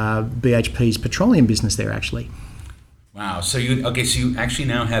with BHP's petroleum business there, actually. Wow. So you actually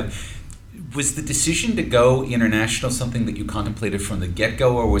now have Was the decision to go international something that you contemplated from the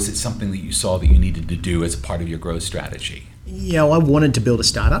get-go, or was it something that you saw that you needed to do as part of your growth strategy? Yeah, I wanted to build a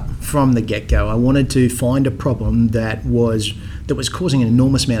startup from the get-go. I wanted to find a problem that was causing an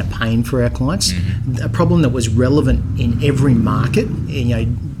enormous amount of pain for our clients, a problem that was relevant in every market,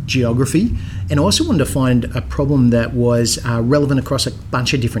 geography, and I also wanted to find a problem that was relevant across a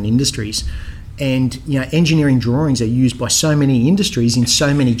bunch of different industries. And engineering drawings are used by so many industries in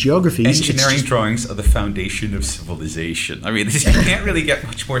so many geographies. Engineering drawings are the foundation of civilization. I mean, you can't really get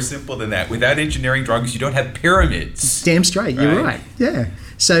much more simple than that. Without engineering drawings, you don't have pyramids. Damn straight, you're right. Yeah.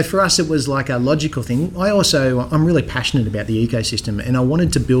 So for us, it was like a logical thing. I'm really passionate about the ecosystem, and I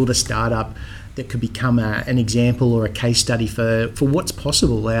wanted to build a startup that could become an example or a case study for what's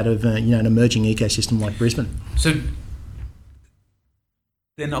possible out of an emerging ecosystem like Brisbane. So.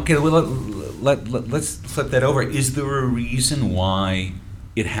 Then, okay, let's flip that over. Is there a reason why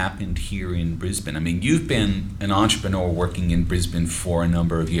it happened here in Brisbane? I mean, you've been an entrepreneur working in Brisbane for a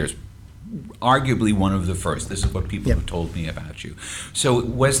number of years, arguably one of the first. This is what people have told me about you. So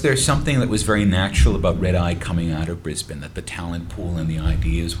was there something that was very natural about Red Eye coming out of Brisbane, that the talent pool and the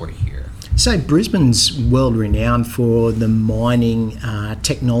ideas were here? So Brisbane's world renowned for the mining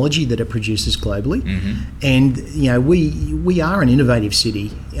technology that it produces globally, and we are an innovative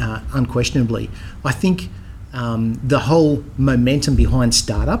city, unquestionably. I think the whole momentum behind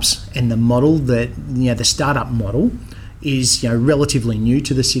startups and the model that the startup model is relatively new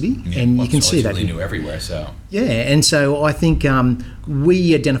to the city, and you can see that new everywhere. So and so I think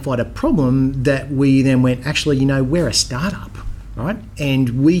we identified a problem that we then went, actually, we're a startup, right,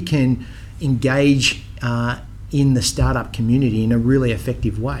 and we can engage in the startup community in a really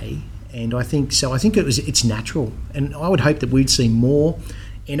effective way. And I think it's natural, and I would hope that we'd see more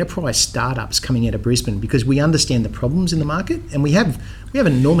enterprise startups coming out of Brisbane, because we understand the problems in the market, and we have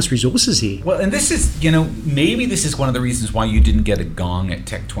enormous resources here. Well, and this is, maybe this is one of the reasons why you didn't get a gong at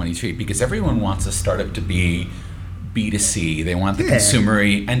Tech 23, because everyone wants a startup to be B2C. They want the consumer,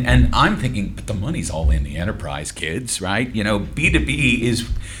 and I'm thinking, but the money's all in the enterprise, kids, right? B2B is,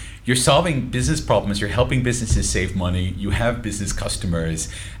 you're solving business problems, you're helping businesses save money, you have business customers,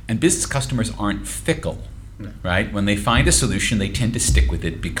 and business customers aren't fickle, right? When they find a solution, they tend to stick with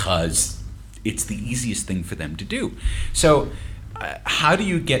it because it's the easiest thing for them to do. So how do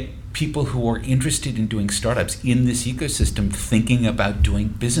you get people who are interested in doing startups in this ecosystem thinking about doing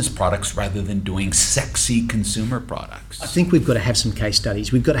business products rather than doing sexy consumer products? I think we've got to have some case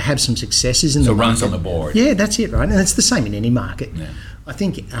studies. We've got to have some successes in the market. So runs on the board. Yeah, that's it, right? And it's the same in any market. Yeah. I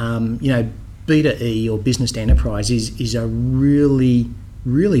think, B2E or business to enterprise is a really,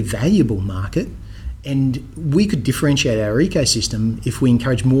 really valuable market. And we could differentiate our ecosystem if we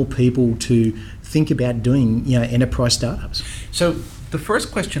encourage more people to think about doing, enterprise startups. So the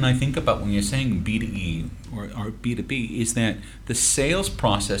first question I think about when you're saying B2E or B2B is that the sales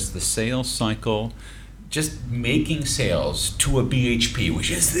process, the sales cycle, just making sales to a BHP,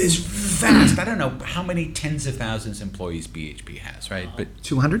 which is this vast, I don't know how many tens of thousands of employees BHP has, right? But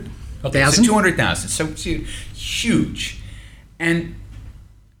 200,000. Okay, so 200,000, so it's huge. And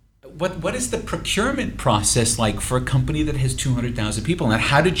what is the procurement process like for a company that has 200,000 people? And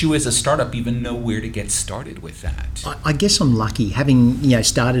how did you as a startup even know where to get started with that? I guess I'm lucky, having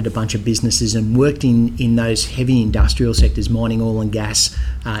started a bunch of businesses and worked in those heavy industrial sectors, mining, oil and gas,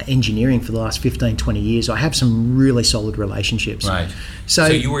 engineering for the last 15, 20 years. I have some really solid relationships. Right. So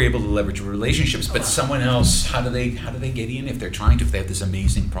you were able to leverage relationships, but someone else, how do they get in if they have this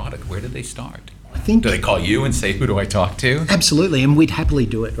amazing product? Where do they start? Do they call you and say, who do I talk to? Absolutely, and we'd happily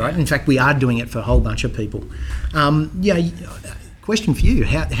do it, right? In fact, we are doing it for a whole bunch of people. Question for you,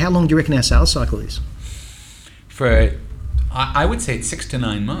 how long do you reckon our sales cycle is? I would say it's 6 to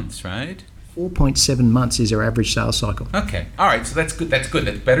 9 months, right? 4.7 months is our average sales cycle. Okay, all right, so that's good. That's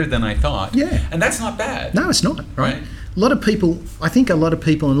better than I thought. Yeah. And that's not bad. No, it's not, right? A lot of people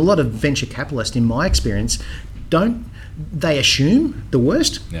and a lot of venture capitalists, in my experience, they assume the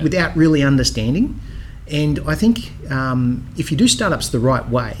worst without really understanding. And I think if you do startups the right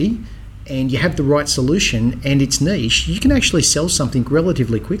way and you have the right solution and it's niche, you can actually sell something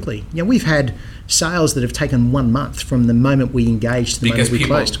relatively quickly. We've had sales that have taken 1 month from the moment we engaged to the moment we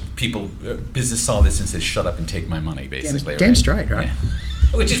closed. Because business saw this and says, shut up and take my money, basically. Damn straight, right?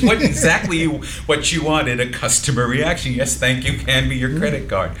 Yeah. Which is exactly what you wanted, a customer reaction. Yes, thank you, hand me your credit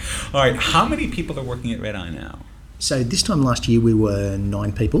card. All right, how many people are working at Red Eye now? So this time last year we were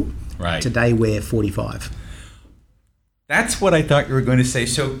 9 people. Right. Today we're 45. That's what I thought you were going to say.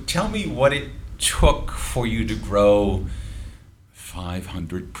 So tell me what it took for you to grow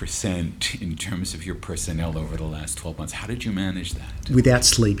 500% in terms of your personnel over the last 12 months. How did you manage that? Without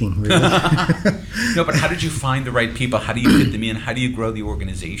sleeping, really. No, but how did you find the right people? How do you fit them in? How do you grow the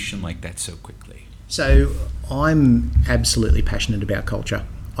organization like that so quickly? So I'm absolutely passionate about culture.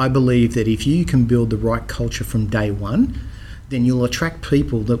 I believe that if you can build the right culture from day one, then you'll attract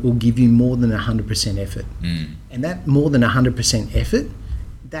people that will give you more than 100% effort. And that more than 100% effort,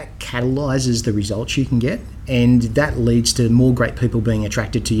 that catalyses the results you can get, and that leads to more great people being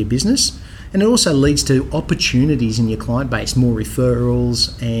attracted to your business. And it also leads to opportunities in your client base, more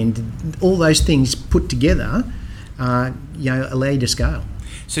referrals, and all those things put together, allow you to scale.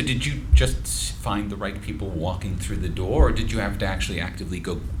 So did you just find the right people walking through the door, or did you have to actually actively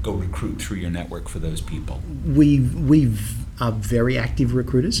go recruit through your network for those people? We are very active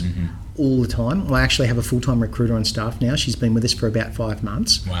recruiters all the time. I actually have a full-time recruiter on staff now. She's been with us for about 5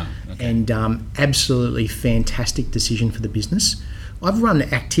 months. Wow. Okay. And absolutely fantastic decision for the business. I've run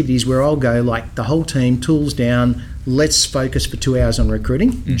activities where I'll go like the whole team, tools down, let's focus for 2 hours on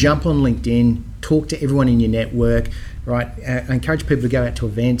recruiting, jump on LinkedIn, talk to everyone in your network, right? I encourage people to go out to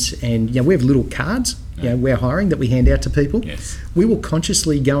events, and we have little cards, we're hiring, that we hand out to people. Yes. We will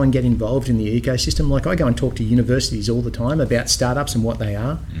consciously go and get involved in the ecosystem. Like I go and talk to universities all the time about startups and what they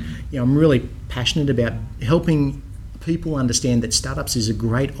are. I'm really passionate about helping people understand that startups is a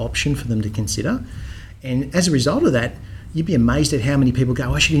great option for them to consider. And as a result of that, you'd be amazed at how many people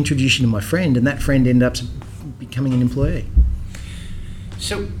go, I should introduce you to my friend, and that friend ended up becoming an employee.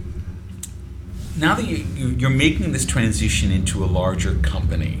 So now that you're making this transition into a larger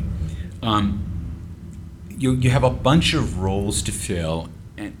company, you have a bunch of roles to fill.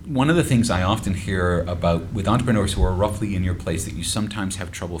 And one of the things I often hear about with entrepreneurs who are roughly in your place, that you sometimes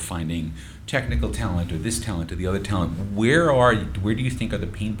have trouble finding technical talent or this talent or the other talent. Where do you think are the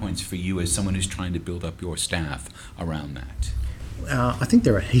pain points for you as someone who's trying to build up your staff around that? I think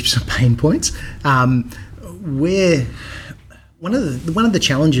there are heaps of pain points. Where one of the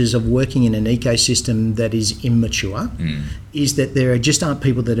challenges of working in an ecosystem that is immature is that there just aren't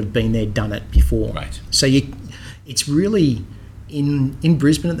people that have been there, done it before. Right. So it's really in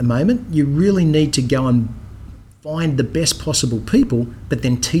Brisbane at the moment, you really need to go and find the best possible people, but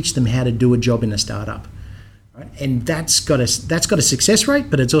then teach them how to do a job in a startup. Right? And that's got a success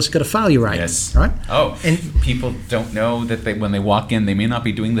rate, but it's also got a failure rate. Yes. Right? Oh, and people don't know that when they walk in, they may not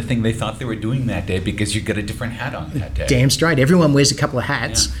be doing the thing they thought they were doing that day because you got a different hat on that day. Damn straight. Everyone wears a couple of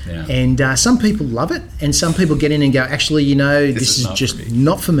hats. Yeah. And some people love it, and some people get in and go, actually, this is just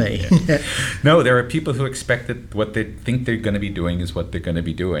not for me. Yeah. No, there are people who expect that what they think they're going to be doing is what they're going to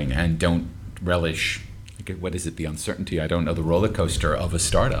be doing, and don't relish, what is it, the uncertainty, I don't know, the roller coaster of a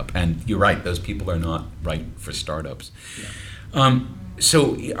startup. And you're right, those people are not right for startups. Yeah.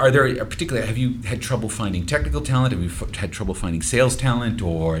 So are there, particularly, have you had trouble finding technical talent? Have you had trouble finding sales talent,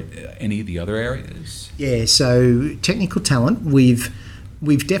 or any of the other areas? Yeah, so technical talent, we've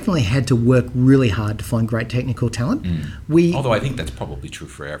definitely had to work really hard to find great technical talent. Although I think that's probably true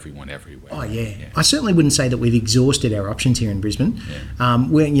for everyone everywhere. Oh yeah. I certainly wouldn't say that we've exhausted our options here in Brisbane.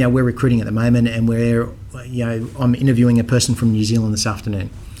 Yeah. We're recruiting at the moment, and I'm interviewing a person from New Zealand this afternoon.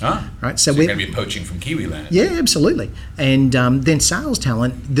 Right. So we're going to be poaching from Kiwiland. Yeah, absolutely. And then sales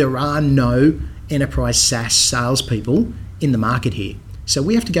talent, there are no enterprise SaaS salespeople in the market here. So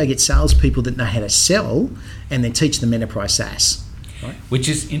we have to go get salespeople that know how to sell, and then teach them enterprise SaaS. Right. Which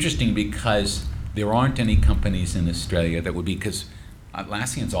is interesting because there aren't any companies in Australia that would be, because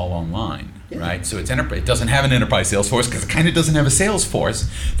Atlassian's all online, right? So it doesn't have an enterprise sales force because it kind of doesn't have a sales force.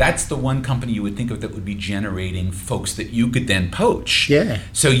 That's the one company you would think of that would be generating folks that you could then poach. Yeah.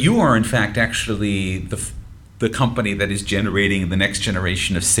 So you are, in fact, actually the company that is generating the next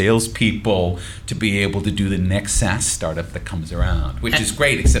generation of salespeople to be able to do the next SaaS startup that comes around, which is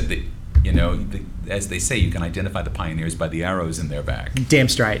great, except that, as they say, you can identify the pioneers by the arrows in their back. Damn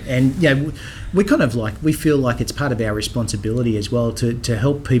straight. And we kind of we feel like it's part of our responsibility as well to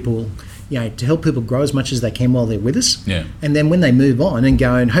help people, to help people grow as much as they can while they're with us. Yeah. And then when they move on and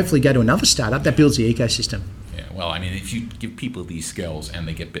go and hopefully go to another startup, that builds the ecosystem. Yeah. Well, I mean, if you give people these skills and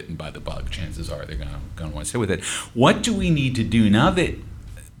they get bitten by the bug, chances are they're going to want to stay with it. What do we need to do now that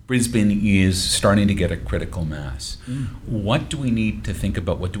Brisbane is starting to get a critical mass? What do we need to think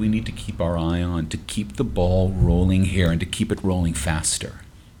about? What do we need to keep our eye on to keep the ball rolling here and to keep it rolling faster?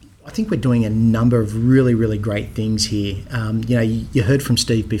 I think we're doing a number of really, really great things here. You heard from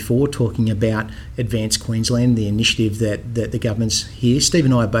Steve before talking about Advance Queensland, the initiative that the government's here. Steve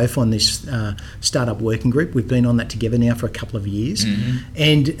and I are both on this startup working group. We've been on that together now for a couple of years.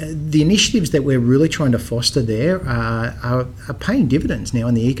 And the initiatives that we're really trying to foster there are paying dividends now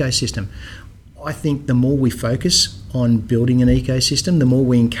in the ecosystem. I think the more we focus on building an ecosystem, the more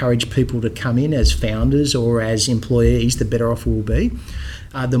we encourage people to come in as founders or as employees, the better off we'll be.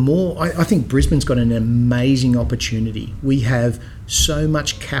 The more, I think Brisbane's got an amazing opportunity. We have so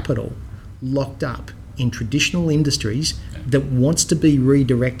much capital locked up in traditional industries that wants to be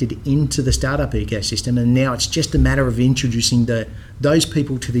redirected into the startup ecosystem, and now it's just a matter of introducing those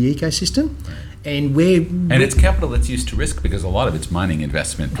people to the ecosystem. And it's capital that's used to risk, because a lot of it's mining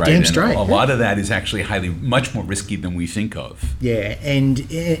investment, right? Damn straight. And a lot of that is actually much more risky than we think of. Yeah, and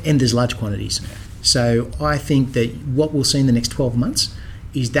there's large quantities. Yeah. So I think that what we'll see in the next 12 months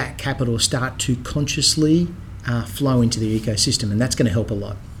is that capital start to consciously flow into the ecosystem, and that's going to help a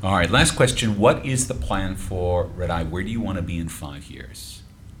lot. All right, last question. What is the plan for Red-Eye? Where do you want to be in 5 years?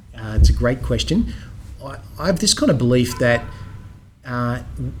 It's a great question. I have this kind of belief that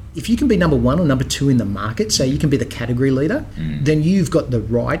if you can be number one or number two in the market, so you can be the category leader, then you've earned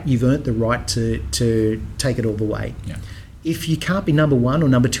the right to take it all the way. Yeah. If you can't be number one or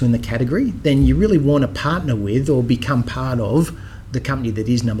number two in the category, then you really want to partner with or become part of the company that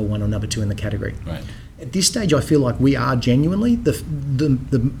is number one or number two in the category. Right. At this stage, I feel like we are genuinely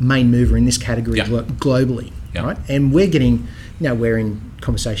the main mover in this category globally, right? And we're getting, we're in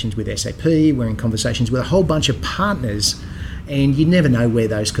conversations with SAP, we're in conversations with a whole bunch of partners, and you never know where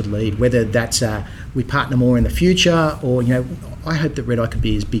those could lead, whether that's we partner more in the future, or, I hope that Red-Eye could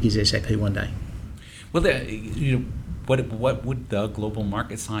be as big as SAP one day. Well, what would the global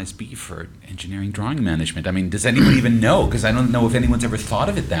market size be for engineering drawing management? I mean, does anyone even know? Because I don't know if anyone's ever thought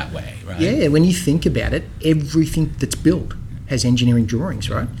of it that way, right? Yeah, when you think about it, everything that's built has engineering drawings,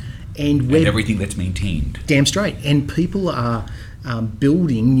 right? And everything that's maintained. Damn straight. And people are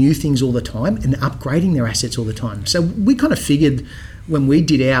building new things all the time and upgrading their assets all the time. So we kind of figured, when we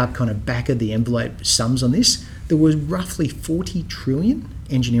did our kind of back of the envelope sums on this, there was roughly 40 trillion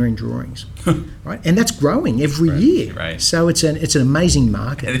engineering drawings, right? And that's growing every year. Right. So it's an amazing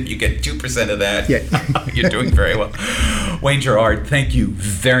market. And if you get 2% of that, you're doing very well. Wayne Gerard, thank you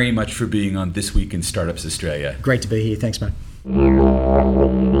very much for being on This Week in Startups Australia. Great to be here. Thanks, mate.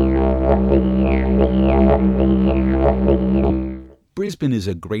 Brisbane is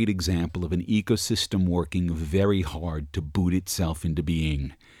a great example of an ecosystem working very hard to boot itself into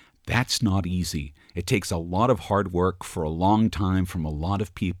being. That's not easy. It takes a lot of hard work for a long time from a lot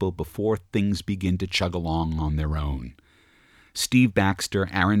of people before things begin to chug along on their own. Steve Baxter,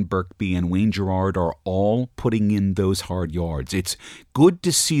 Aaron Birkby, and Wayne Gerard are all putting in those hard yards. It's good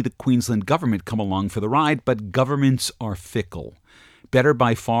to see the Queensland government come along for the ride, but governments are fickle. Better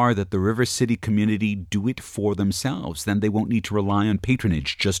by far that the River City community do it for themselves. Then they won't need to rely on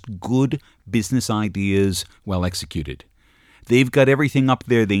patronage, just good business ideas well executed. They've got everything up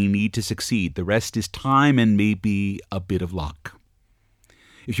there they need to succeed. The rest is time and maybe a bit of luck.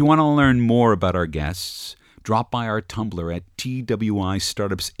 If you want to learn more about our guests, drop by our Tumblr at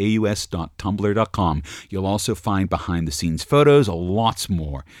twistartupsaus.tumblr.com. You'll also find behind-the-scenes photos, lots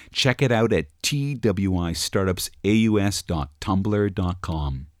more. Check it out at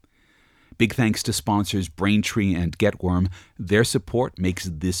twistartupsaus.tumblr.com. Big thanks to sponsors Braintree and Getworm. Their support makes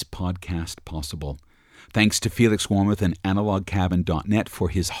this podcast possible. Thanks to Felix Warmoth and AnalogCabin.net for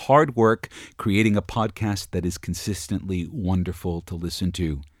his hard work creating a podcast that is consistently wonderful to listen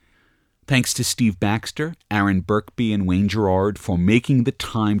to. Thanks to Steve Baxter, Aaron Birkby, and Wayne Gerard for making the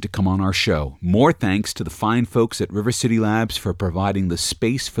time to come on our show. More thanks to the fine folks at River City Labs for providing the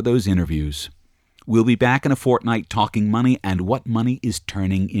space for those interviews. We'll be back in a fortnight talking money and what money is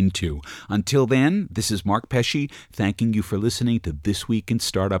turning into. Until then, this is Mark Pesce thanking you for listening to This Week in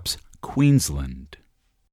Startups, Queensland.